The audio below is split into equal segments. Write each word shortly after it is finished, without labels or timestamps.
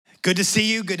Good to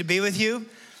see you. Good to be with you.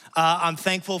 I'm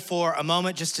thankful for a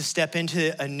moment just to step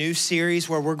into a new series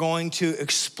where we're going to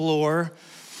explore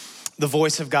the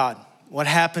voice of God. What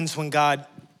happens when God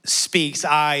speaks?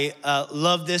 I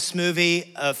love this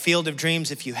movie, Field of Dreams.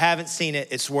 If you haven't seen it,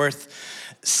 it's worth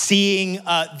seeing.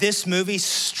 This movie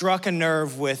struck a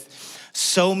nerve with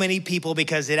so many people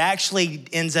because it actually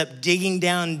ends up digging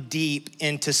down deep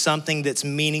into something that's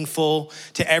meaningful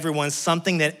to everyone,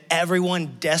 something that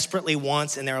everyone desperately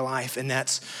wants in their life, and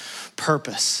that's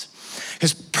purpose.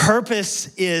 Because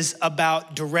purpose is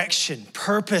about direction.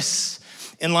 Purpose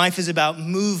in life is about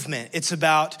movement. It's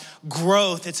about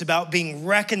growth. It's about being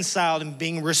reconciled and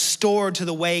being restored to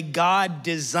the way God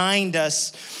designed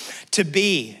us to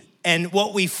be. And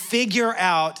what we figure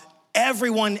out,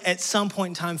 everyone at some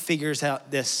point in time figures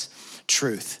out this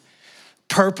truth.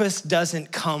 Purpose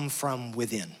doesn't come from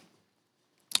within.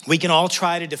 We can all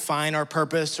try to define our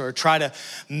purpose or try to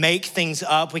make things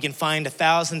up. We can find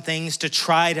 1,000 things to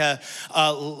try to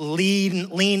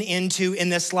lean into in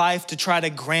this life to try to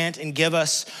grant and give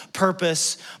us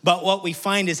purpose. But what we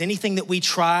find is anything that we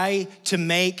try to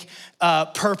make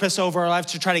purpose over our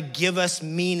lives, to try to give us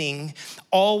meaning,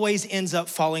 always ends up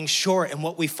falling short. And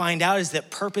what we find out is that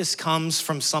purpose comes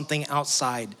from something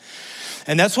outside.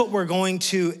 And that's what we're going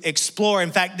to explore.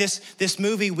 In fact, this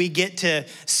movie, we get to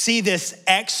see this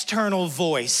external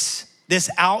voice,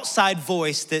 this outside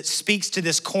voice that speaks to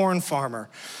this corn farmer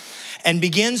and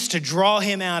begins to draw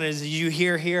him out, as you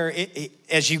hear here,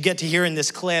 as you get to hear in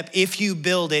this clip. If you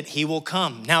build it, he will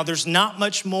come. Now, there's not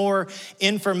much more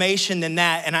information than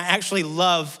that, and I actually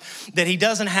love that he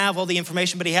doesn't have all the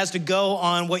information, but he has to go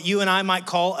on what you and I might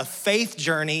call a faith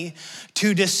journey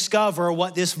to discover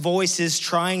what this voice is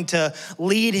trying to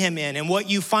lead him in. And what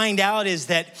you find out is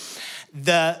that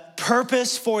the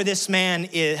purpose for this man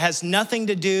has nothing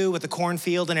to do with the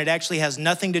cornfield, and it actually has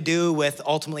nothing to do with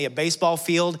ultimately a baseball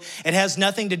field. It has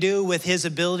nothing to do with his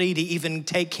ability to even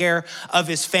take care of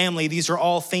his family. These are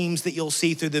all themes that you'll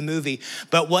see through the movie.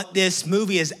 But what this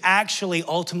movie is actually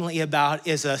ultimately about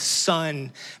is a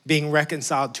son being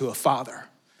reconciled to a father,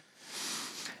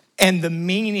 and the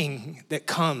meaning that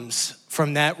comes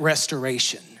from that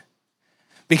restoration.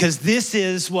 Because this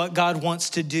is what God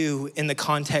wants to do in the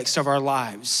context of our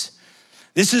lives.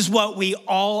 This is what we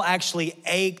all actually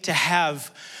ache to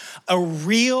have, a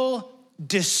real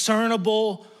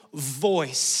discernible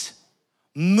voice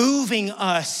moving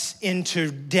us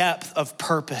into depth of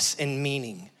purpose and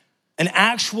meaning. An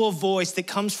actual voice that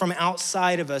comes from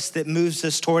outside of us that moves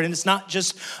us toward. And it's not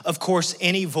just, of course,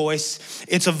 any voice.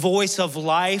 It's a voice of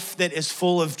life that is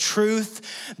full of truth,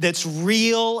 that's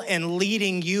real and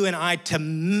leading you and I to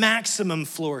maximum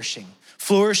flourishing.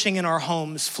 Flourishing in our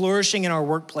homes, flourishing in our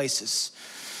workplaces.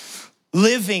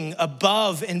 Living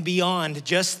above and beyond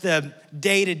just the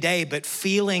day-to-day, but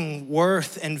feeling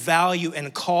worth and value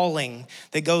and calling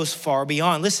that goes far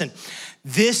beyond. Listen,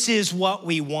 this is what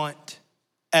we want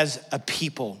as a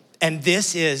people. And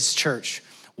this is, church,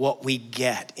 what we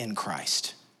get in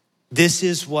Christ. This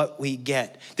is what we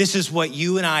get. This is what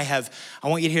you and I have. I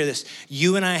want you to hear this.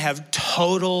 You and I have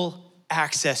total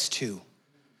access to.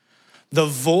 The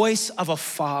voice of a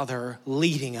father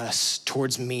leading us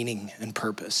towards meaning and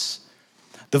purpose.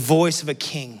 The voice of a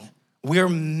king. We're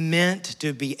meant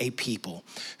to be a people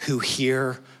who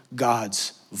hear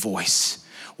God's voice.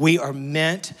 We are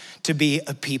meant to be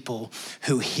a people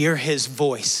who hear his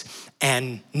voice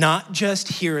and not just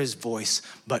hear his voice,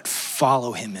 but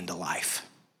follow him into life.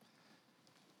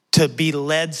 To be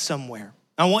led somewhere.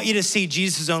 I want you to see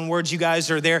Jesus' own words. You guys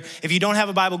are there. If you don't have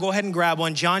a Bible, go ahead and grab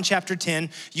one. John chapter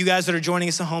 10. You guys that are joining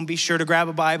us at home, be sure to grab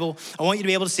a Bible. I want you to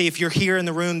be able to see, if you're here in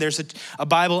the room, there's a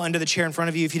Bible under the chair in front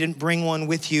of you if you didn't bring one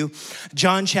with you.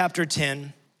 John chapter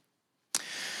 10.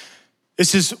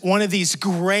 This is one of these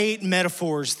great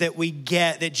metaphors that we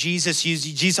get that Jesus used.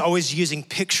 Jesus always using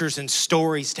pictures and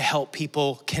stories to help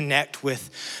people connect with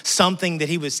something that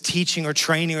he was teaching or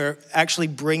training or actually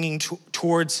bringing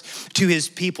towards to his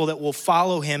people that will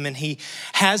follow him. And he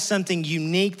has something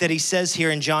unique that he says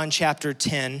here in John chapter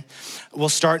 10. We'll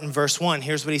start in verse 1.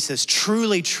 Here's what he says.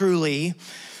 Truly, truly,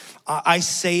 I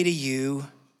say to you,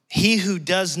 he who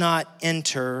does not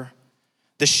enter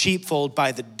the sheepfold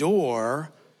by the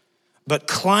door, but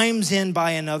climbs in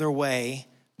by another way,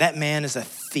 that man is a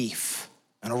thief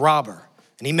and a robber.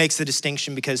 And he makes the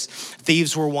distinction because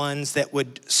thieves were ones that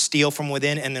would steal from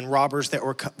within, and then robbers that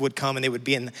would come and they would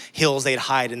be in the hills, they'd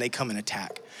hide and they'd come and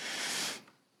attack.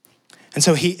 And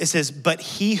so it says, but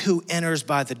he who enters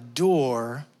by the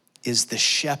door is the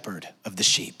shepherd of the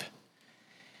sheep.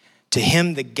 To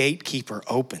him the gatekeeper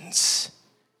opens,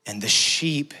 and the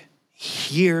sheep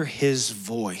hear his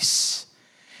voice.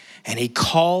 and he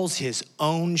calls his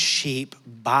own sheep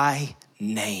by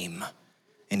name,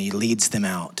 and he leads them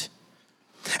out.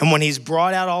 And when he's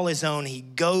brought out all his own, he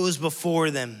goes before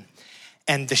them,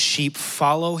 and the sheep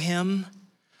follow him,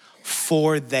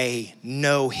 for they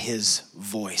know his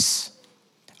voice.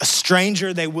 A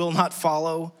stranger they will not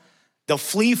follow. They'll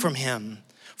flee from him,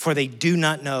 for they do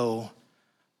not know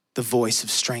the voice of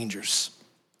strangers.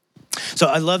 So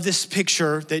I love this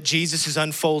picture that Jesus is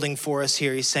unfolding for us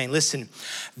here. He's saying, listen,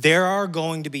 there are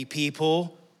going to be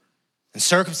people and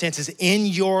circumstances in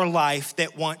your life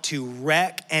that want to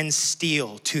wreck and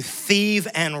steal, to thieve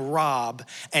and rob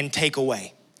and take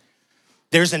away.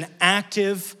 There's an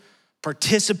active,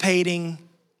 participating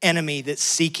enemy that's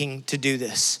seeking to do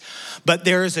this. But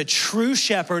there is a true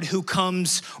shepherd who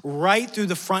comes right through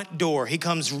the front door. He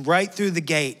comes right through the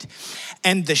gate.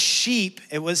 And the sheep,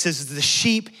 says the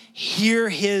sheep hear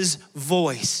his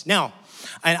voice. Now,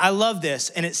 and I love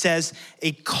this, and it says,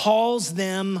 it calls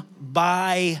them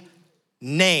by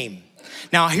name.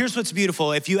 Now, here's what's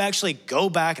beautiful. If you actually go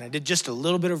back, and I did just a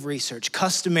little bit of research,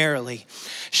 customarily,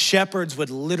 shepherds would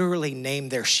literally name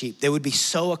their sheep. They would be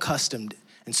so accustomed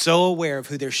and so aware of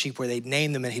who their sheep were, they'd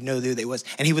name them and he'd know who they was.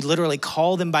 And he would literally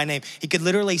call them by name. He could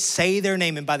literally say their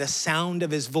name, and by the sound of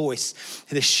his voice,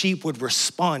 the sheep would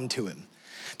respond to him.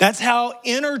 That's how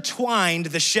intertwined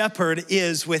the shepherd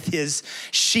is with his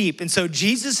sheep. And so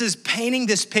Jesus is painting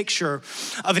this picture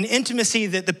of an intimacy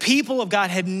that the people of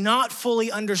God had not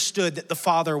fully understood that the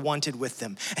Father wanted with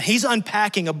them. And he's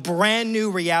unpacking a brand new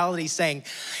reality, saying,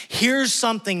 here's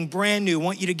something brand new. I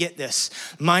want you to get this.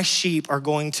 My sheep are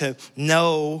going to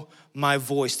know my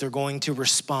voice. They're going to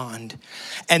respond.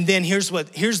 And then here's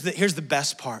the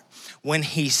best part. When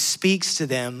he speaks to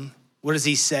them, what does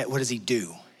he say? What does he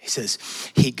do? He says,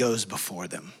 he goes before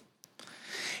them.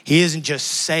 He isn't just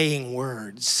saying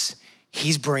words.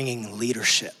 He's bringing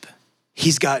leadership.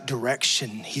 He's got direction.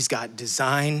 He's got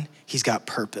design. He's got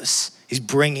purpose. He's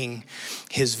bringing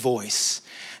his voice.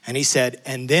 And he said,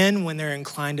 and then when they're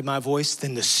inclined to my voice,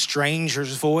 then the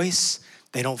stranger's voice,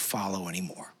 they don't follow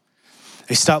anymore.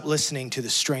 They stop listening to the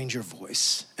stranger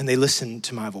voice and they listen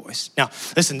to my voice. Now,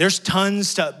 listen, there's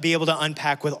tons to be able to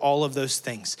unpack with all of those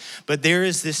things, but there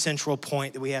is this central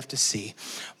point that we have to see.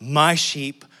 My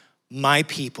sheep, my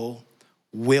people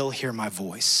will hear my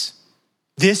voice.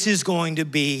 This is going to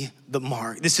be the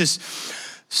mark. This is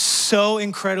so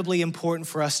incredibly important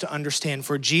for us to understand.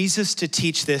 For Jesus to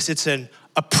teach this, it's a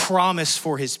promise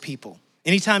for his people.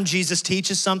 Anytime Jesus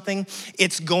teaches something,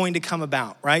 it's going to come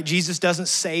about, right? Jesus doesn't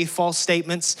say false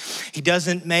statements. He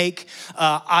doesn't make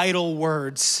idle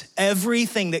words.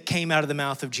 Everything that came out of the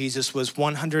mouth of Jesus was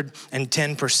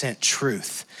 110%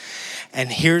 truth. And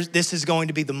this is going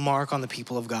to be the mark on the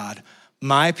people of God.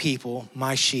 My people,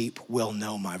 my sheep will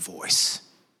know my voice.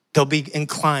 They'll be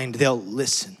inclined, they'll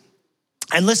listen.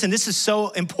 And listen, this is so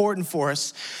important for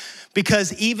us,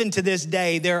 because even to this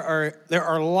day, there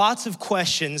are lots of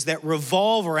questions that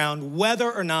revolve around whether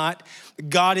or not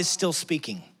God is still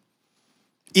speaking.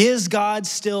 Is God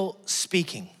still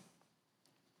speaking?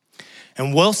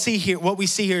 And we'll see here, what we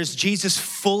see here is Jesus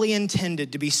fully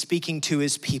intended to be speaking to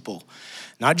his people.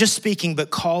 Not just speaking, but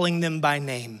calling them by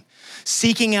name.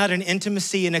 Seeking out an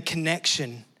intimacy and a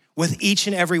connection with each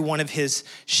and every one of his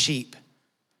sheep.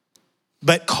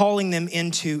 But calling them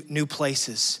into new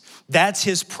places. That's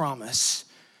his promise.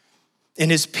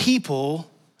 And his people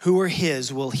who are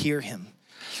his will hear him.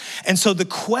 And so the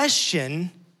question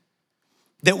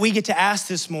that we get to ask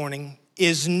this morning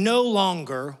is no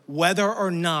longer whether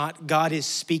or not God is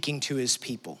speaking to his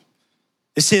people.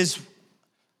 This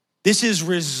is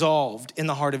resolved in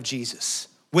the heart of Jesus.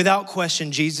 Without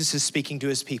question, Jesus is speaking to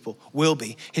his people, will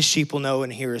be. His sheep will know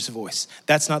and hear his voice.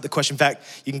 That's not the question. In fact,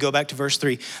 you can go back to verse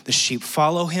 3. The sheep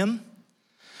follow him,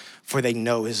 for they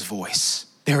know his voice.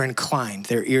 They're inclined,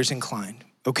 their ears inclined,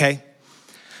 okay?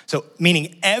 So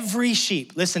meaning every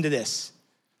sheep, listen to this.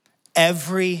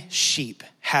 Every sheep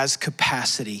has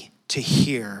capacity to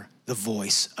hear the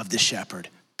voice of the shepherd,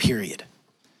 period.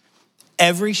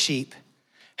 Every sheep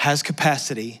has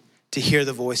capacity to hear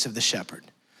the voice of the shepherd.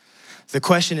 The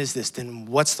question is this, then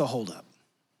what's the holdup?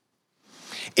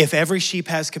 If every sheep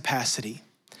has capacity,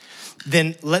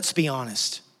 then let's be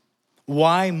honest.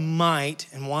 Why might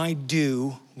and why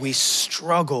do we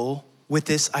struggle with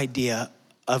this idea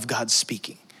of God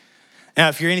speaking? Now,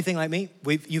 if you're anything like me,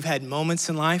 you've had moments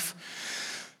in life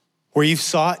where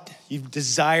you've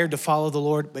desired to follow the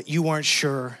Lord, but you weren't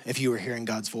sure if you were hearing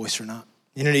God's voice or not.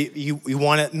 You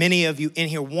know, many of you in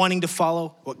here wanting to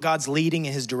follow what God's leading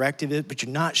and his directive is, but you're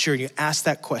not sure. You ask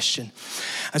that question.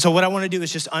 And so what I want to do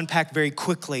is just unpack very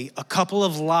quickly a couple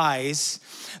of lies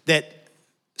that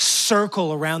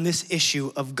circle around this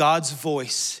issue of God's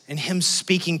voice and him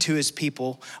speaking to his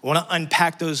people. I want to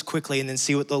unpack those quickly and then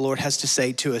see what the Lord has to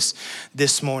say to us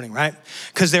this morning, right?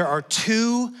 Because there are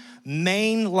two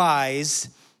main lies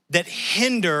that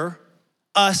hinder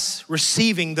us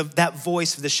receiving that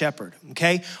voice of the shepherd,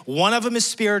 okay? One of them is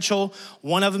spiritual,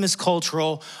 one of them is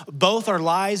cultural. Both are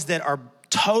lies that are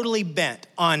totally bent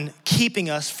on keeping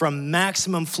us from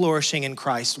maximum flourishing in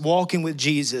Christ, walking with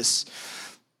Jesus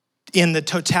in the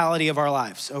totality of our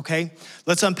lives, okay?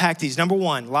 Let's unpack these. Number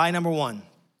one, lie number one.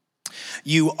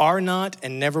 You are not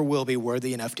and never will be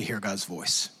worthy enough to hear God's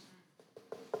voice.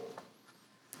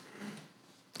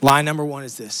 Lie number one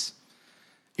is this.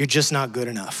 You're just not good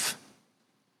enough.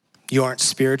 You aren't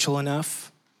spiritual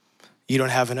enough. You don't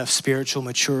have enough spiritual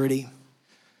maturity.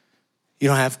 You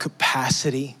don't have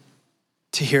capacity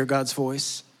to hear God's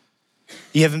voice.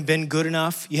 You haven't been good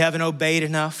enough. You haven't obeyed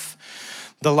enough.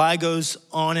 The lie goes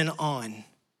on and on.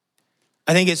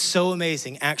 I think it's so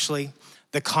amazing, actually,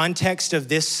 the context of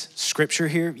this scripture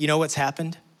here. You know what's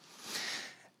happened?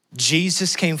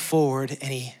 Jesus came forward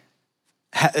and he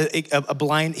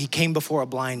came before a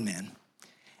blind man.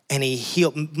 And he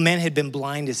healed, man had been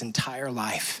blind his entire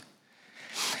life.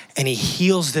 And he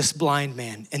heals this blind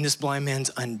man, and this blind man's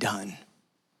undone.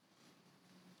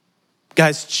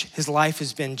 Guys, his life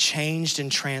has been changed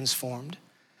and transformed.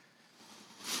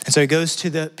 And so he goes to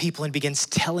the people and begins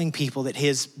telling people that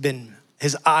his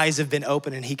eyes have been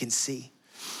opened and he can see.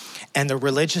 And the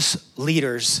religious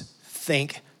leaders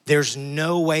think there's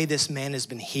no way this man has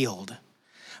been healed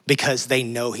because they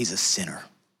know he's a sinner.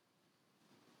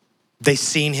 They've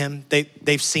seen him,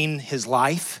 they've seen his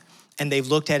life, and they've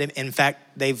looked at him. In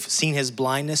fact, they've seen his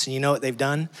blindness, and you know what they've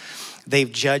done?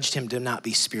 They've judged him to not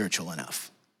be spiritual enough.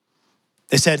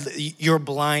 They said, you're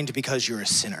blind because you're a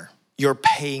sinner. You're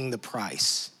paying the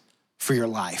price for your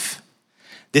life.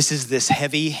 This is this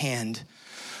heavy hand,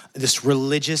 this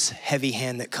religious heavy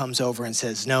hand that comes over and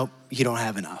says, no, you don't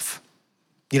have enough.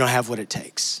 You don't have what it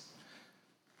takes.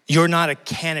 You're not a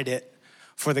candidate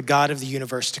for the God of the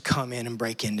universe to come in and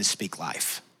break in to speak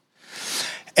life.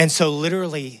 And so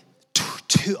literally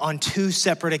on two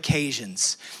separate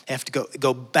occasions, they have to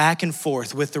go back and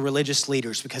forth with the religious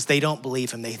leaders because they don't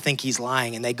believe him. They think he's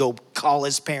lying, and they go call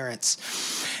his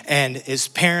parents. And his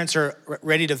parents are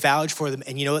ready to vouch for them.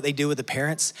 And you know what they do with the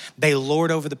parents? They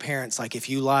lord over the parents like, if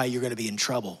you lie, you're gonna be in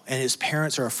trouble. And his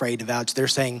parents are afraid to vouch. They're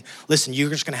saying, listen, you're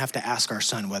just gonna have to ask our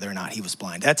son whether or not he was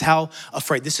blind. That's how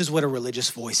afraid. This is what a religious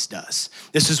voice does.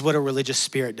 This is what a religious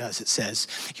spirit does. It says,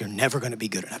 you're never gonna be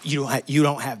good enough. You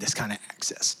don't have this kind of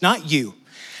access. Not you.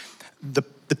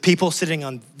 The people sitting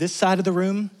on this side of the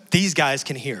room, these guys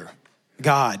can hear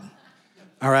God,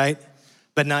 all right?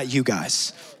 But not you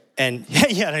guys. And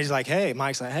and he's like, hey,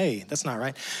 Mike's like, hey, that's not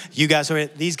right. You guys over here,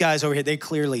 these guys over here, they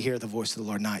clearly hear the voice of the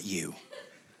Lord, not you.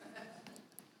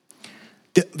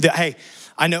 Hey,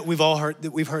 I know we've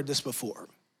heard this before.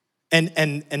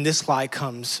 And this lie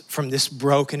comes from this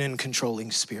broken and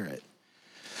controlling spirit.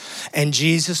 And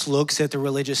Jesus looks at the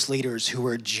religious leaders who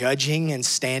are judging and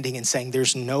standing and saying,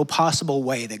 there's no possible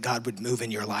way that God would move in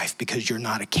your life because you're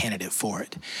not a candidate for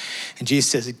it. And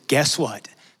Jesus says, guess what?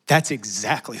 That's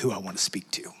exactly who I want to speak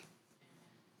to.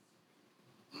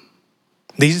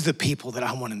 These are the people that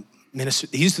I want to minister.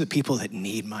 These are the people that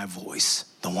need my voice,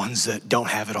 the ones that don't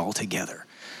have it all together.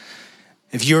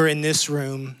 If you're in this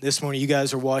room this morning, you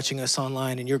guys are watching us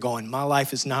online and you're going, my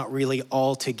life is not really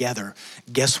all together.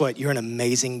 Guess what? You're an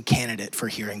amazing candidate for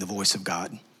hearing the voice of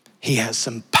God. He has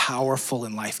some powerful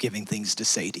and life-giving things to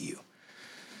say to you.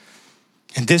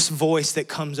 And this voice that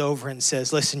comes over and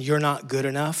says, listen, you're not good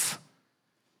enough.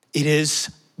 It is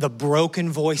the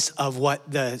broken voice of what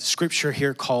the scripture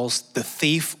here calls the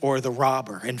thief or the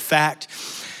robber. In fact,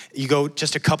 you go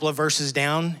just a couple of verses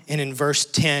down, and in verse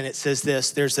 10, it says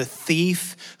this, there's a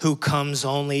thief who comes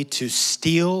only to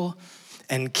steal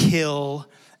and kill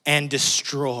and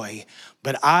destroy.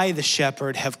 But I, the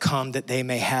shepherd, have come that they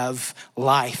may have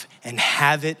life and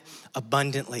have it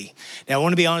abundantly. Now, I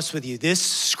want to be honest with you. This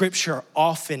scripture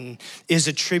often is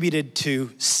attributed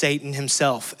to Satan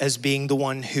himself as being the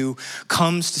one who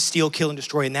comes to steal, kill, and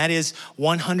destroy. And that is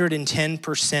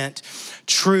 110%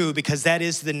 true because that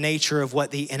is the nature of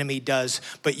what the enemy does.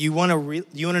 But you want to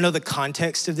know the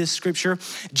context of this scripture?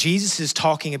 Jesus is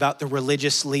talking about the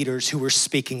religious leaders who were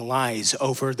speaking lies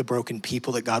over the broken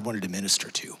people that God wanted to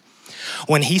minister to.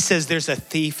 When he says there's a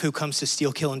thief who comes to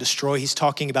steal, kill, and destroy, he's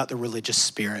talking about the religious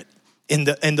spirit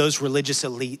in those religious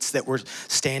elites that were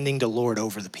standing to lord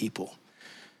over the people.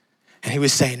 And he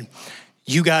was saying,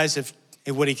 you guys have,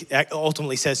 what he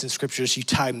ultimately says in scriptures, you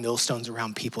tie millstones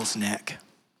around people's neck.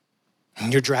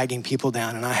 And you're dragging people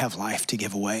down, and I have life to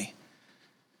give away.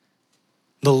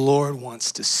 The Lord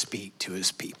wants to speak to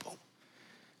his people.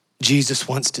 Jesus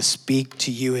wants to speak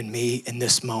to you and me in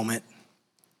this moment.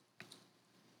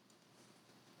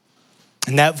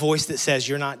 And that voice that says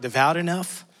you're not devout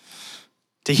enough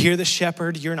to hear the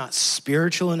shepherd, you're not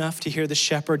spiritual enough to hear the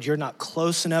shepherd, you're not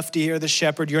close enough to hear the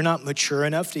shepherd, you're not mature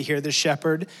enough to hear the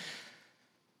shepherd.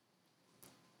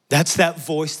 That's that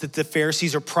voice that the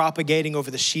Pharisees are propagating over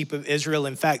the sheep of Israel.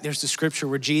 In fact, there's the scripture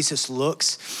where Jesus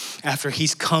looks after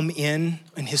he's come in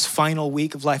his final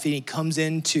week of life, and he comes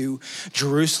into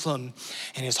Jerusalem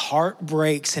and his heart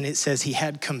breaks, and it says he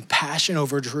had compassion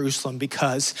over Jerusalem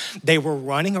because they were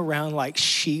running around like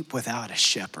sheep without a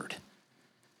shepherd.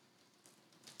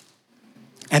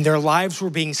 And their lives were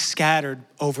being scattered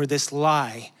over this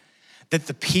lie that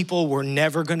the people were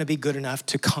never going to be good enough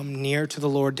to come near to the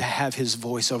Lord, to have his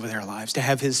voice over their lives, to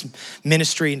have his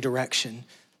ministry and direction.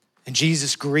 And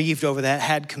Jesus grieved over that,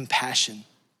 had compassion.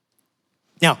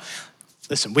 Now,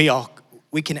 listen,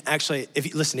 we can actually,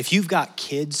 if you've got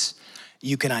kids,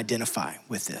 you can identify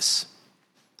with this.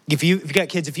 If you've got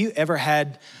kids, if you ever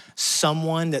had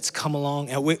someone that's come along,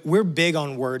 and we're big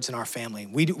on words in our family.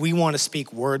 We want to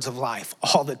speak words of life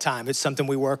all the time. It's something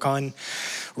we work on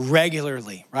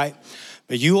regularly, right?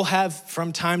 But you will have,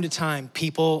 from time to time,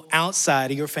 people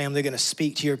outside of your family going to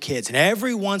speak to your kids. And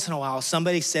every once in a while,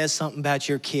 somebody says something about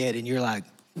your kid, and you're like,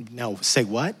 no, say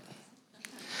what?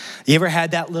 You ever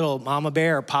had that little mama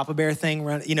bear or papa bear thing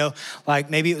run,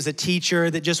 like maybe it was a teacher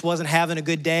that just wasn't having a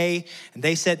good day, and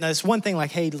they said, now it's one thing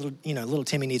like, hey, little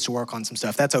Timmy needs to work on some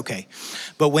stuff. That's okay.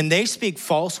 But when they speak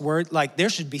false words, like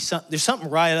there's something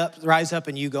rise up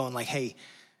in you going like, hey,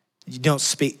 you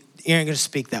ain't gonna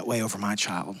speak that way over my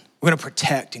child. We're gonna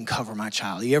protect and cover my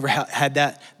child. You ever had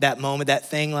that moment, that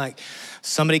thing like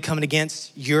somebody coming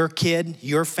against your kid,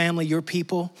 your family, your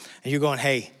people, and you're going,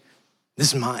 hey,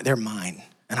 this is mine, they're mine.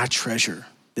 And I treasure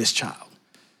this child.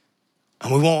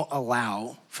 And we won't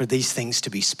allow for these things to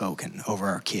be spoken over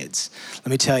our kids. Let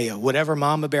me tell you, whatever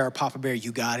mama bear or papa bear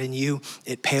you got in you,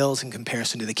 it pales in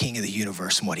comparison to the king of the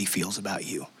universe and what he feels about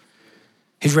you.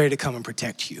 He's ready to come and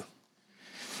protect you.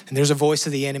 And there's a voice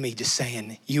of the enemy just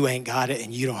saying, you ain't got it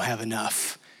and you don't have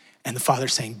enough. And the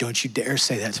Father's saying, don't you dare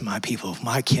say that to my people.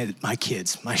 My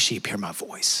kids, my sheep hear my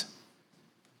voice.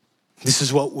 This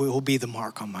is what will be the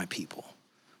mark on my people.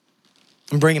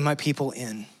 I'm bringing my people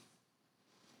in.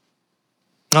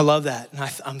 I love that,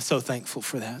 and I'm so thankful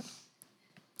for that.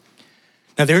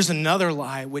 Now, there's another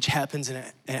lie which happens, and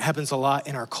it happens a lot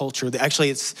in our culture.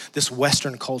 Actually, it's this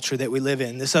Western culture that we live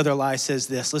in. This other lie says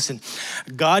this, listen,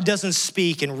 God doesn't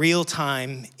speak in real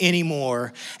time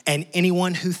anymore, and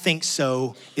anyone who thinks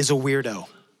so is a weirdo.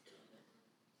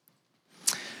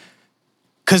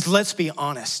 Because let's be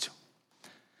honest,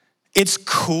 it's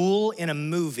cool in a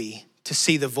movie to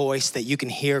see the voice that you can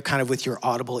hear kind of with your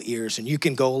audible ears, and you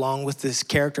can go along with this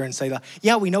character and say,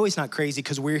 yeah, we know he's not crazy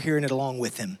because we're hearing it along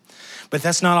with him. But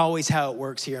that's not always how it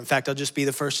works here. In fact, I'll just be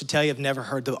the first to tell you, I've never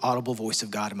heard the audible voice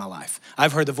of God in my life.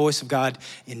 I've heard the voice of God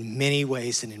in many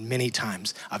ways and in many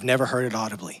times. I've never heard it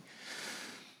audibly.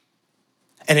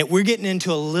 And we're getting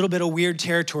into a little bit of weird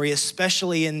territory,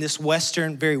 especially in this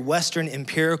very Western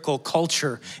empirical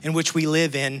culture in which we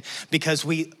live in, because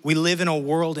we live in a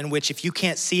world in which if you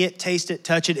can't see it, taste it,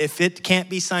 touch it, if it can't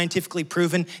be scientifically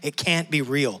proven, it can't be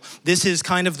real. This is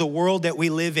kind of the world that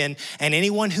we live in, and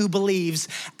anyone who believes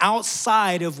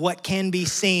outside of what can be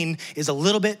seen is a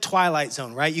little bit Twilight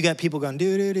Zone, right? You got people going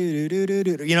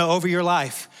do over your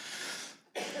life.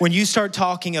 When you start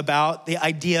talking about the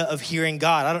idea of hearing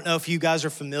God, I don't know if you guys are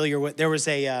familiar with, there was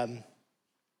it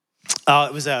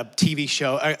was a TV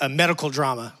show, a medical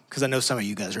drama, because I know some of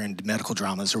you guys are into medical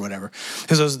dramas or whatever,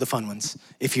 because those are the fun ones,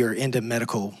 if you're into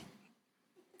medical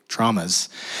dramas.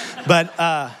 But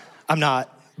I'm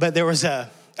not, but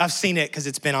I've seen it because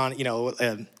it's been on,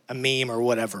 a meme or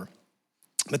whatever.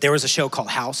 But there was a show called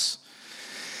House.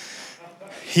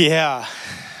 Yeah.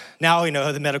 Now we know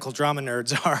who the medical drama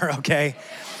nerds are, okay?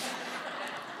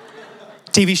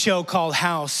 TV show called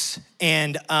House,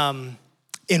 and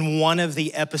in one of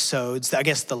the episodes, I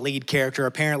guess the lead character,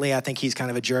 apparently I think he's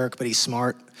kind of a jerk, but he's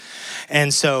smart.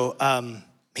 And so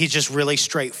he's just really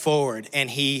straightforward, and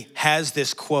he has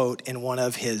this quote in one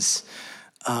of the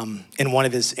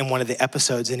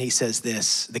episodes, and he says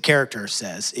this, the character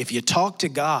says, if you talk to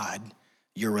God,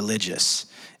 you're religious.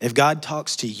 If God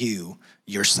talks to you,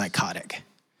 you're psychotic.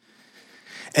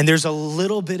 And there's a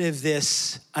little bit of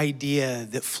this idea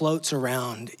that floats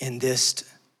around in this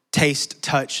taste,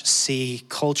 touch, see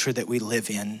culture that we live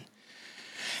in,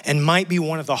 and might be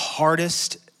one of the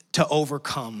hardest to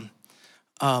overcome,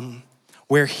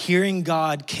 where hearing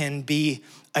God can be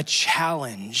a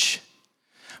challenge,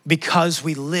 because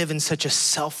we live in such a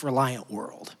self-reliant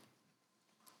world.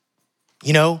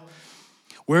 You know,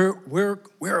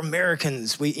 we're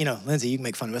Americans. Lindsay, you can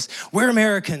make fun of us. We're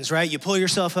Americans, right? You pull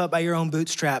yourself up by your own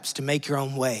bootstraps to make your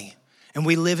own way. And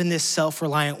we live in this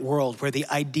self-reliant world where the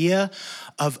idea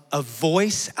of a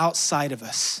voice outside of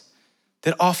us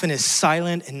that often is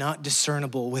silent and not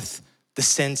discernible with the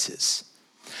senses,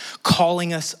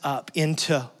 calling us up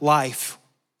into life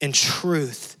and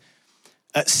truth,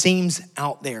 seems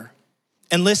out there.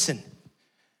 And listen,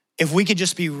 if we could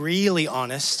just be really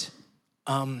honest,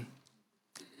 I've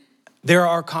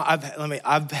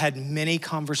had many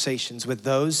conversations with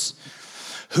those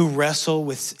who wrestle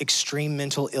with extreme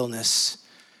mental illness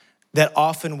that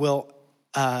often will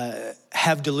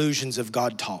have delusions of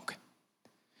God talk.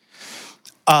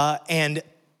 And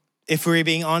if we're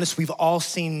being honest, we've all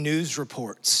seen news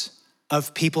reports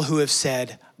of people who have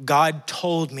said, God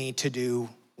told me to do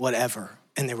whatever,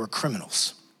 and they were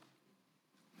criminals.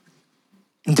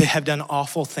 And they have done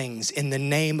awful things in the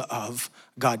name of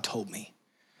God told me.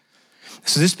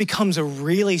 So this becomes a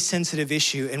really sensitive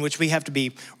issue in which we have to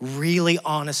be really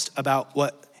honest about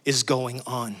what is going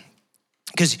on.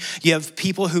 Because you have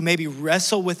people who maybe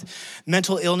wrestle with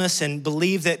mental illness and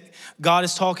believe that God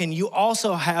is talking. You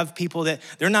also have people that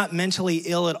they're not mentally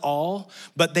ill at all,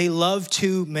 but they love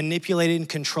to manipulate and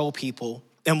control people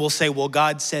and will say, well,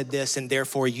 God said this and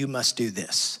therefore you must do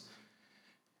this.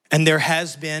 And there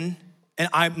has been, and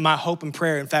my hope and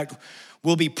prayer, in fact,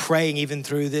 we'll be praying even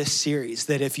through this series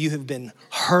that if you have been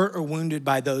hurt or wounded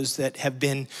by those that have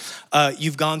been,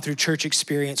 you've gone through church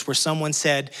experience where someone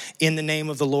said, in the name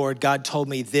of the Lord, God told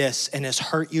me this and has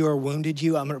hurt you or wounded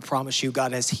you, I'm gonna promise you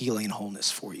God has healing and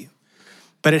wholeness for you.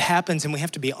 But it happens and we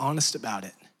have to be honest about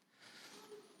it.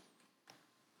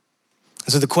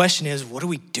 So the question is, what do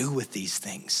we do with these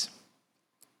things?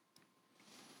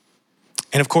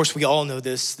 And of course, we all know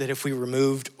this, that if we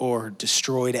removed or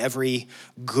destroyed every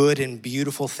good and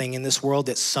beautiful thing in this world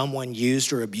that someone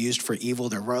used or abused for evil,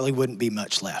 there really wouldn't be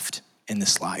much left in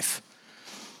this life,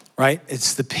 right?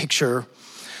 It's the picture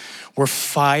where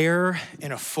fire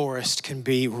in a forest can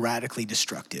be radically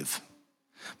destructive,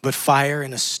 but fire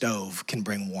in a stove can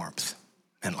bring warmth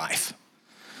and life.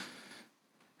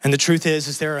 And the truth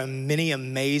is there are many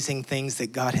amazing things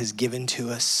that God has given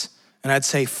to us. And I'd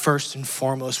say first and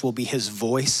foremost will be his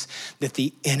voice that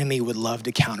the enemy would love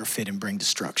to counterfeit and bring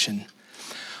destruction.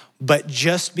 But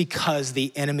just because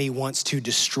the enemy wants to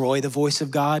destroy the voice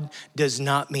of God does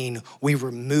not mean we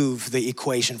remove the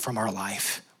equation from our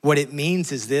life. What it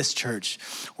means is this, church,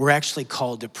 we're actually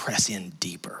called to press in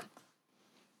deeper.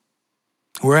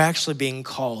 We're actually being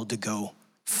called to go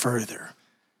further,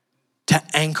 to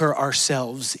anchor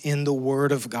ourselves in the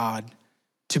word of God,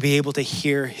 to be able to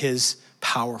hear his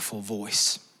powerful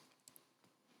voice.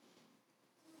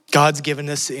 God's given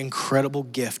us the incredible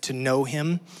gift to know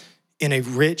him in a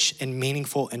rich and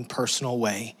meaningful and personal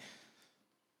way.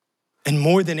 And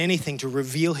more than anything, to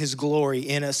reveal his glory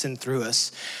in us and through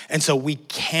us. And so we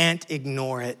can't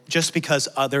ignore it just because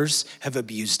others have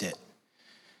abused it.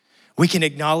 We can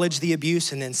acknowledge the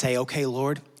abuse and then say, okay,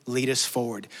 Lord, lead us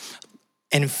forward.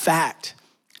 And in fact,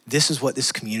 this is what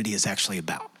this community is actually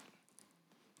about.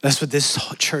 That's what this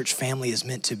church family is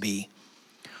meant to be,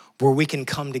 where we can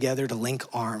come together to link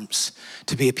arms,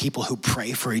 to be a people who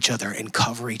pray for each other and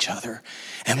cover each other.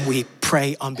 And we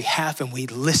pray on behalf and we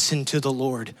listen to the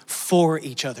Lord for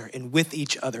each other and with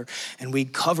each other. And we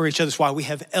cover each other. That's why we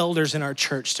have elders in our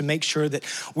church to make sure that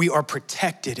we are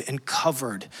protected and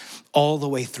covered all the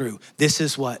way through. This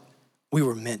is what we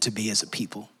were meant to be as a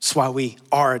people. That's why we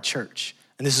are a church.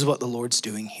 And this is what the Lord's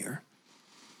doing here.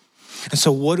 And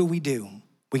so what do?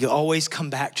 We can always come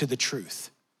back to the truth.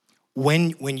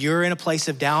 When you're in a place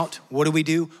of doubt, what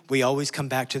do? We always come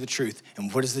back to the truth.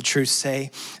 And what does the truth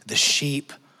say? The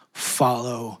sheep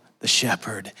follow the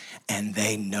shepherd and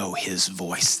they know his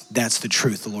voice. That's the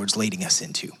truth the Lord's leading us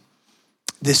into.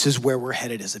 This is where we're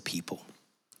headed as a people.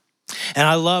 And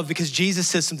I love because Jesus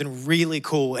says something really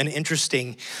cool and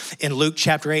interesting in Luke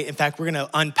chapter 8. In fact, we're going to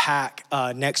unpack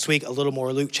next week a little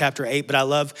more Luke chapter 8. But I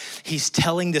love he's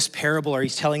telling this parable or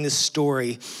he's telling this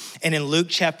story. And in Luke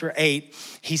chapter 8,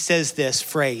 he says this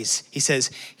phrase. He says,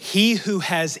 he who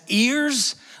has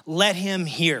ears, let him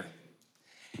hear.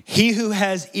 He who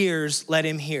has ears, let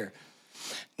him hear.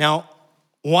 Now,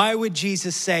 why would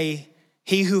Jesus say,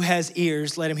 he who has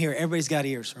ears, let him hear? Everybody's got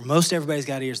ears, or most everybody's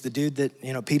got ears. The dude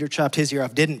that, Peter chopped his ear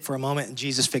off didn't for a moment and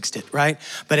Jesus fixed it, right?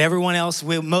 But everyone else,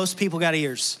 most people got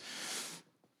ears.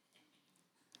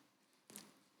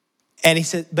 And he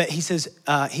says,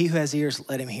 he who has ears,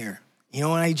 let him hear. You know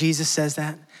why Jesus says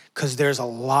that? Because there's a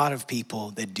lot of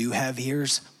people that do have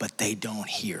ears, but they don't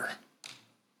hear.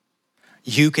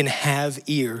 You can have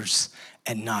ears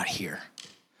and not hear.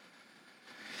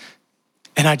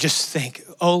 And I just think,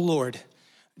 oh Lord,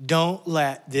 don't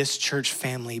let this church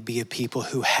family be a people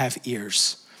who have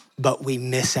ears, but we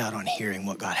miss out on hearing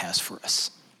what God has for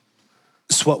us.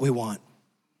 It's what we want.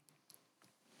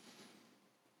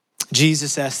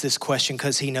 Jesus asked this question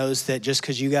because he knows that just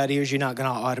because you got ears, you're not going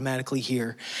to automatically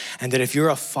hear. And that if you're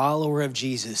a follower of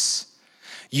Jesus,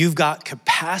 you've got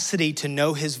capacity to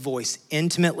know his voice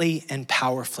intimately and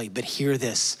powerfully. But hear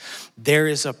this, there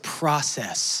is a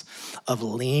process of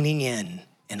leaning in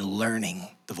and learning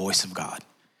the voice of God.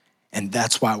 And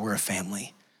that's why we're a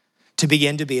family. To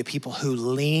begin to be a people who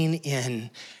lean in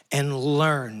and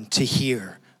learn to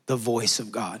hear the voice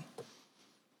of God.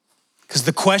 Because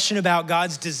the question about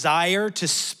God's desire to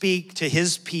speak to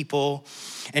his people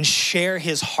and share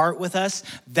his heart with us,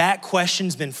 that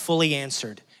question's been fully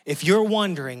answered. If you're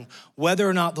wondering whether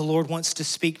or not the Lord wants to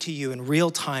speak to you in real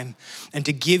time and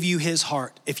to give you his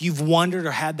heart, if you've wondered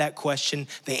or had that question,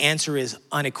 the answer is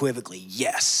unequivocally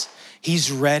yes.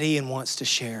 He's ready and wants to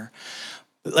share.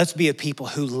 But let's be a people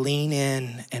who lean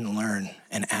in and learn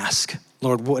and ask,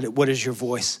 Lord, what does your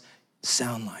voice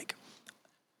sound like?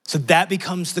 So that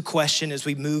becomes the question as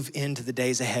we move into the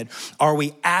days ahead. Are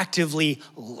we actively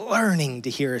learning to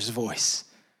hear his voice?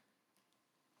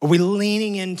 Are we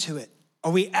leaning into it?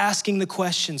 Are we asking the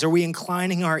questions? Are we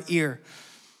inclining our ear?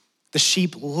 The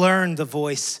sheep learn the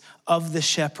voice of the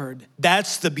shepherd.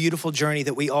 That's the beautiful journey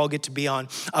that we all get to be on.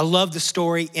 I love the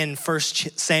story in 1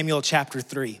 Samuel chapter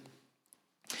 3.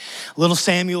 Little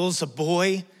Samuel's a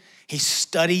boy. He's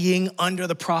studying under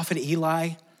the prophet Eli.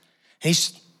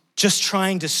 He's just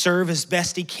trying to serve as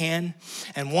best he can.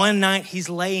 And one night he's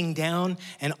laying down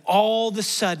and all of a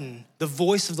sudden the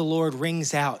voice of the Lord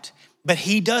rings out. But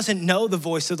he doesn't know the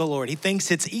voice of the Lord. He thinks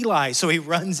it's Eli. So he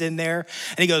runs in there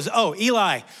and he goes, oh,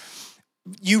 Eli,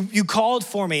 you called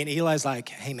for me. And Eli's like,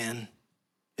 hey man,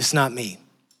 it's not me.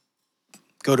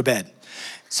 Go to bed.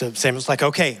 So Samuel's like,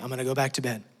 okay, I'm gonna go back to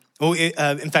bed. Well,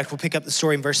 in fact, we'll pick up the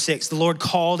story in verse 6. The Lord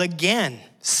called again,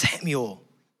 Samuel.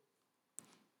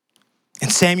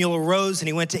 And Samuel arose and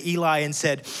he went to Eli and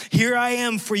said, here I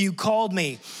am, for you called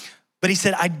me. But he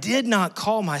said, I did not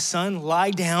call, my son.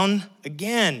 Lie down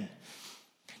again.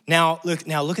 Now look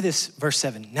at this, verse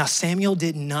 7. Now Samuel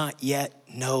did not yet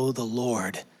know the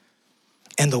Lord,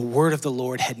 and the word of the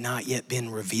Lord had not yet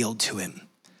been revealed to him.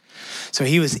 So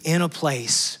he was in a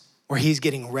place where he's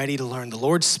getting ready to learn. The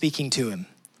Lord's speaking to him,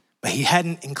 but he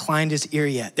hadn't inclined his ear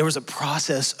yet. There was a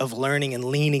process of learning and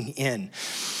leaning in.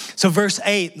 So verse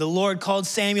 8, the Lord called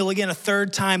Samuel again a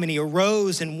third time, and he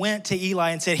arose and went to Eli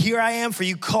and said, here I am, for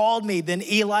you called me. Then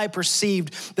Eli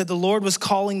perceived that the Lord was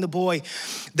calling the boy.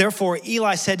 Therefore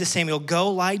Eli said to Samuel,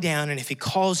 go lie down, and if he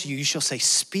calls you, you shall say,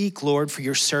 speak, Lord, for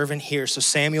your servant hears. So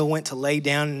Samuel went to lay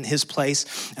down in his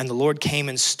place, and the Lord came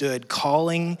and stood,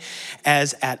 calling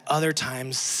as at other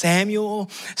times, Samuel,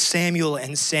 Samuel.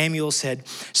 And Samuel said,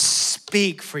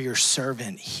 speak, for your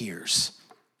servant hears.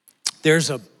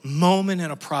 There's a moment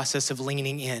and a process of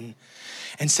leaning in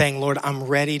and saying, Lord, I'm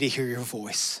ready to hear your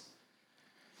voice.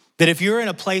 That if you're in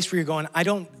a place where you're going, I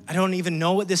don't even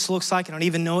know what this looks like. I don't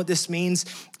even know what this means.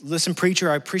 Listen,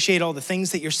 preacher, I appreciate all the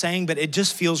things that you're saying, but it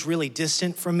just feels really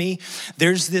distant from me.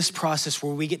 There's this process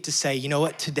where we get to say, you know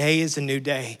what? Today is a new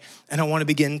day, and I want to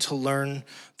begin to learn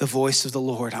the voice of the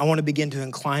Lord. I want to begin to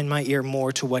incline my ear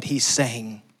more to what he's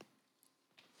saying.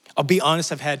 I'll be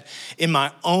honest, I've had in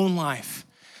my own life,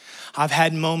 I've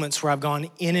had moments where I've gone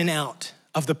in and out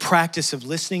of the practice of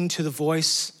listening to the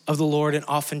voice of the Lord and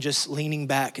often just leaning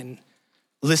back and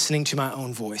listening to my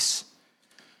own voice.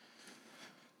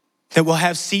 That we'll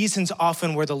have seasons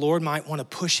often where the Lord might want to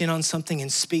push in on something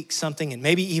and speak something and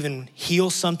maybe even heal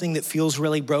something that feels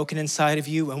really broken inside of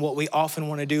you. And what we often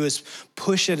want to do is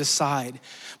push it aside.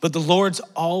 But the Lord's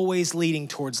always leading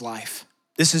towards life.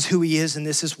 This is who he is and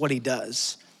this is what he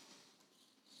does.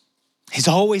 He's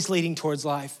always leading towards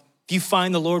life. If you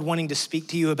find the Lord wanting to speak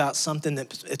to you about something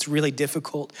that it's really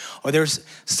difficult, or there's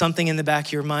something in the back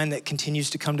of your mind that continues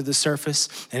to come to the surface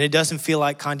and it doesn't feel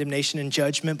like condemnation and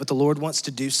judgment, but the Lord wants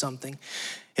to do something.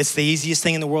 It's the easiest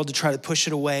thing in the world to try to push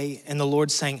it away. And the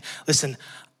Lord's saying, listen,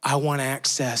 I want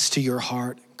access to your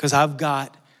heart because I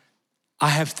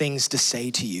have things to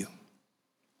say to you.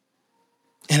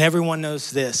 And everyone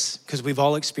knows this because we've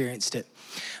all experienced it.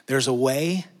 There's a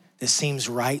way that seems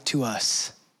right to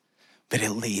us, but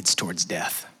it leads towards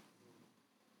death.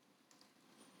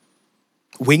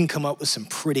 We can come up with some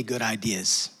pretty good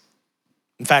ideas.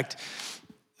 In fact,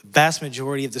 the vast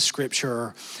majority of the scripture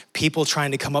are people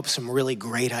trying to come up with some really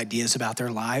great ideas about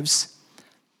their lives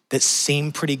that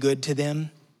seem pretty good to them,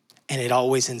 and it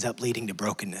always ends up leading to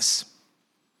brokenness.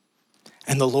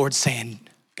 And the Lord's saying,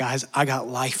 guys, I got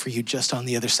life for you just on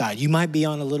the other side. You might be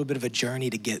on a little bit of a journey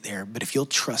to get there, but if you'll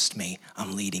trust me,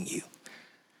 I'm leading you.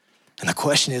 And the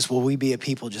question is, will we be a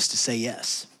people just to say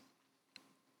yes?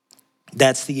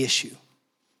 That's the issue.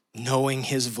 Knowing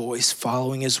his voice,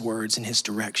 following his words and his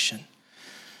direction.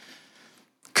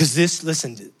 Because this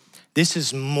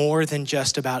is more than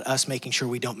just about us making sure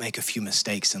we don't make a few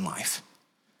mistakes in life.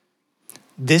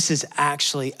 This is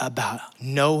actually about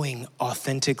knowing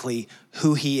authentically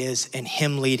who he is and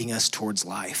him leading us towards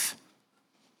life.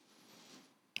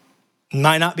 It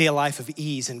might not be a life of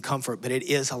ease and comfort, but it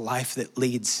is a life that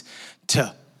leads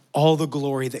to all the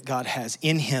glory that God has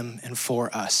in him and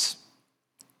for us.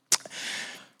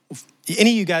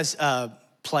 Any of you guys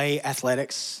play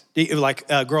athletics? Like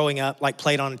growing up, like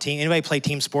played on a team? Anybody play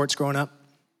team sports growing up?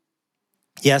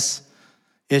 Yes?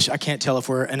 Ish, I can't tell if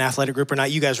we're an athletic group or not.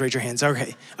 You guys raise your hands.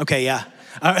 Okay, yeah.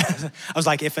 I was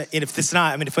like, if it's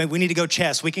not, if we need to go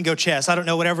chess, we can go chess. I don't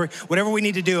know, whatever we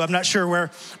need to do. I'm not sure where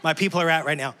my people are at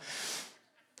right now.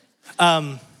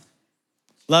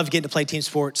 Love getting to play team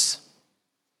sports.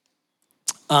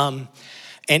 And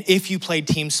if you played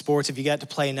team sports, if you got to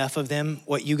play enough of them,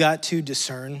 what you got to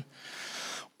discern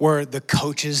were the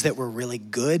coaches that were really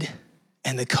good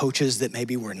and the coaches that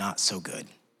maybe were not so good.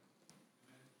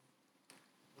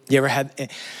 You ever had,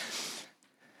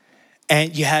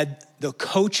 and you had the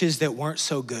coaches that weren't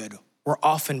so good were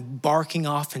often barking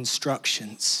off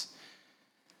instructions,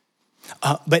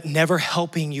 but never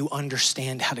helping you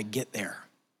understand how to get there.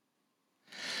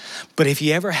 But if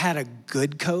you ever had a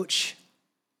good coach,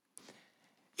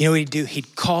 you know what he'd do?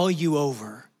 He'd call you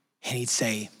over and he'd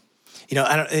say,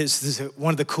 this is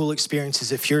one of the cool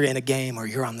experiences if you're in a game or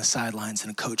you're on the sidelines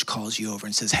and a coach calls you over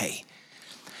and says, hey,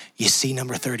 you see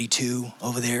number 32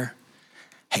 over there?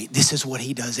 Hey, this is what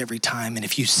he does every time. And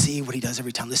if you see what he does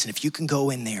every time, listen, if you can go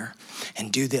in there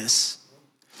and do this,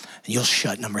 you'll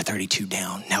shut number 32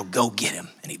 down. Now go get him.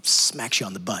 And he smacks you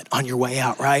on the butt on your way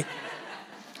out, right?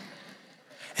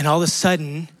 And all of a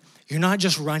sudden, you're not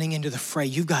just running into the fray.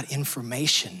 You've got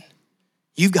information.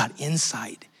 You've got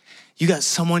insight. You got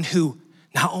someone who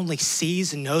not only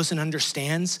sees and knows and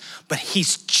understands, but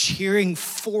he's cheering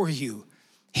for you.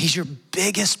 He's your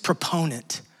biggest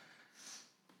proponent.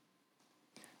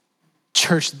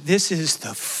 Church, this is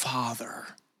the Father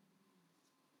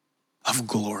of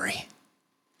glory.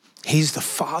 He's the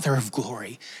Father of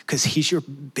glory because he's your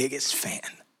biggest fan.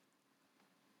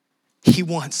 He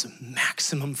wants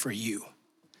maximum for you.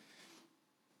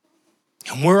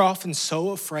 And we're often so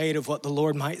afraid of what the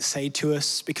Lord might say to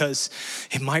us because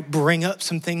it might bring up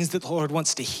some things that the Lord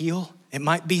wants to heal. It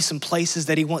might be some places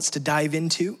that he wants to dive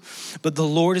into, but the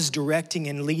Lord is directing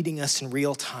and leading us in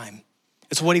real time.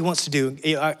 It's what he wants to do.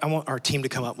 I want our team to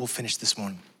come up. We'll finish this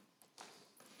morning.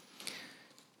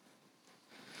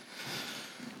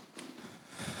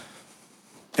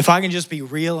 If I can just be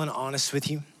real and honest with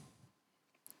you,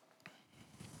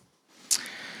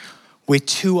 we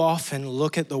too often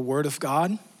look at the Word of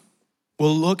God.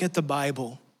 We'll look at the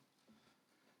Bible.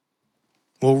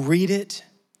 We'll read it,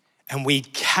 and we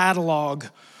catalog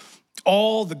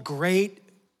all the great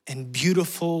and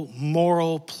beautiful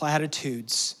moral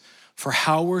platitudes for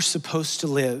how we're supposed to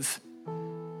live.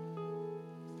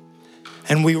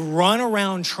 And we run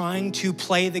around trying to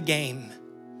play the game,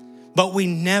 but we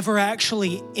never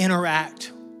actually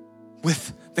interact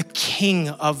with the King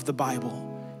of the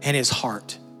Bible and his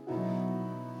heart.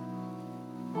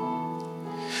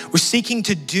 We're seeking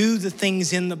to do the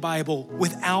things in the Bible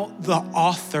without the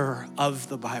author of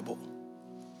the Bible.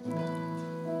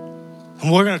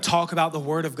 And we're going to talk about the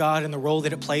Word of God and the role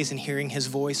that it plays in hearing his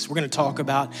voice. We're going to talk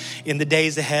about in the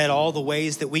days ahead all the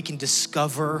ways that we can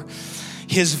discover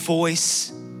his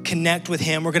voice, connect with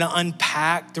him. We're going to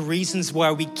unpack the reasons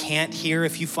why we can't hear.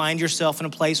 If you find yourself in a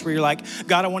place where you're like,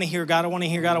 God, I want to hear, God, I want to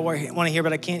hear, God, I want to hear,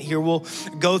 but I can't hear. We'll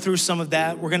go through some of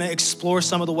that. We're going to explore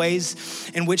some of the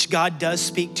ways in which God does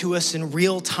speak to us in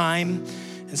real time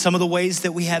and some of the ways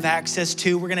that we have access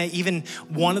to. We're going to even,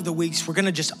 one of the weeks, we're going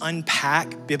to just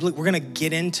unpack biblically. We're going to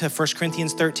get into 1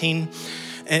 Corinthians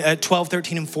 12,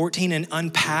 13, and 14 and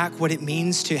unpack what it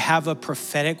means to have a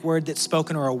prophetic word that's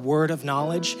spoken or a word of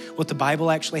knowledge, what the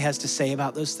Bible actually has to say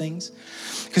about those things.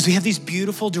 Because we have these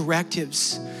beautiful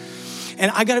directives.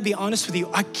 And I gotta be honest with you,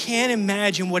 I can't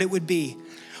imagine what it would be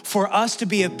for us to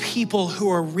be a people who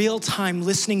are real time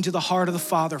listening to the heart of the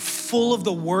Father, full of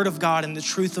the Word of God and the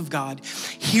truth of God,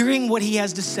 hearing what he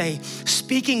has to say,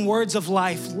 speaking words of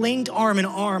life, linked arm in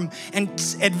arm, and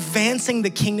advancing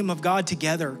the kingdom of God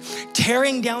together,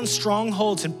 tearing down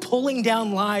strongholds and pulling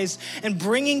down lies and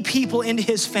bringing people into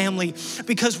his family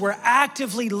because we're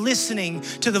actively listening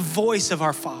to the voice of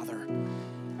our Father.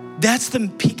 That's the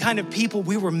kind of people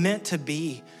we were meant to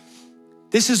be.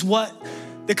 This is what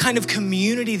the kind of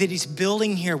community that he's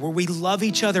building here, where we love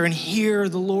each other and hear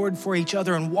the Lord for each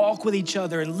other and walk with each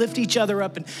other and lift each other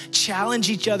up and challenge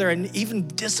each other and even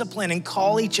discipline and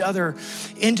call each other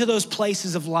into those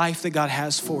places of life that God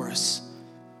has for us.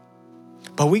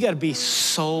 But we got to be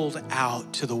sold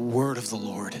out to the word of the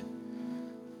Lord,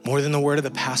 more than the word of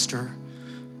the pastor,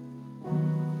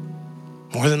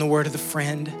 more than the word of the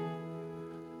friend,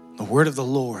 the word of the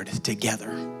Lord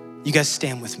together. You guys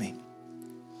stand with me.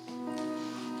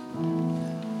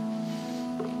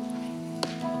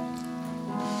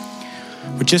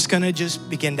 We're just gonna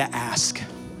begin to ask.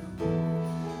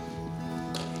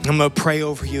 I'm gonna pray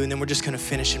over you, and then we're just gonna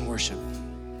finish in worship.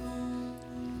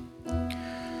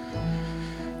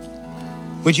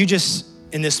 Would you just,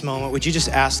 in this moment, would you just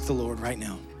ask the Lord right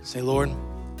now? Say, Lord,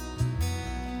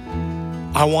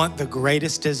 I want the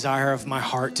greatest desire of my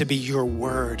heart to be your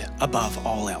word above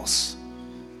all else.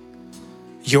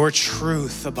 Your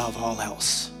truth above all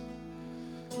else.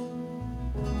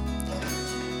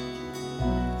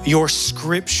 Your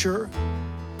scripture,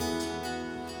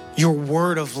 your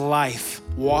word of life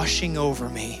washing over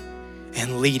me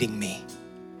and leading me.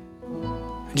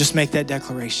 And just make that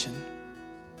declaration.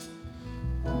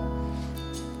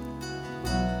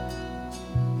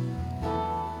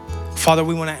 Father,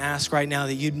 we want to ask right now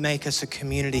that you'd make us a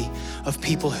community of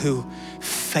people who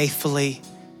faithfully,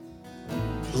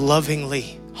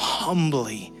 lovingly,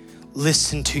 humbly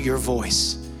listen to your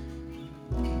voice.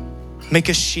 Make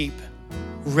us sheep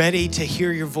ready to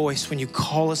hear your voice when you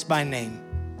call us by name.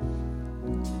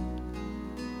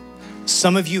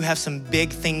 Some of you have some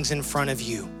big things in front of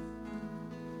you.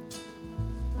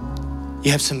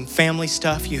 You have some family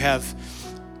stuff, you have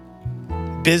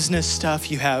business stuff,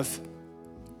 you have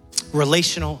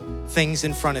relational things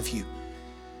in front of you.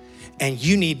 And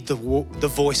you need the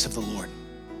voice of the Lord,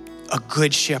 a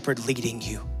good shepherd leading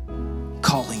you,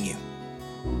 calling you.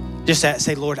 Just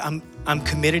say, Lord, I'm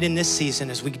committed in this season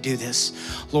as we do this.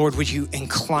 Lord, would you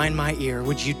incline my ear?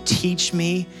 Would you teach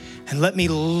me and let me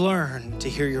learn to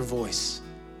hear your voice?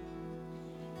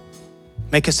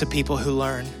 Make us a people who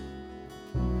learn.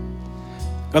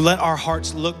 But let our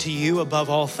hearts look to you above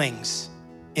all things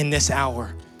in this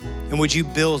hour. And would you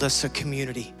build us a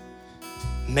community?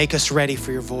 Make us ready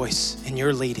for your voice and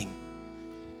your leading.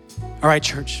 All right,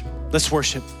 church, let's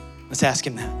worship. Let's ask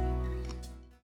him that.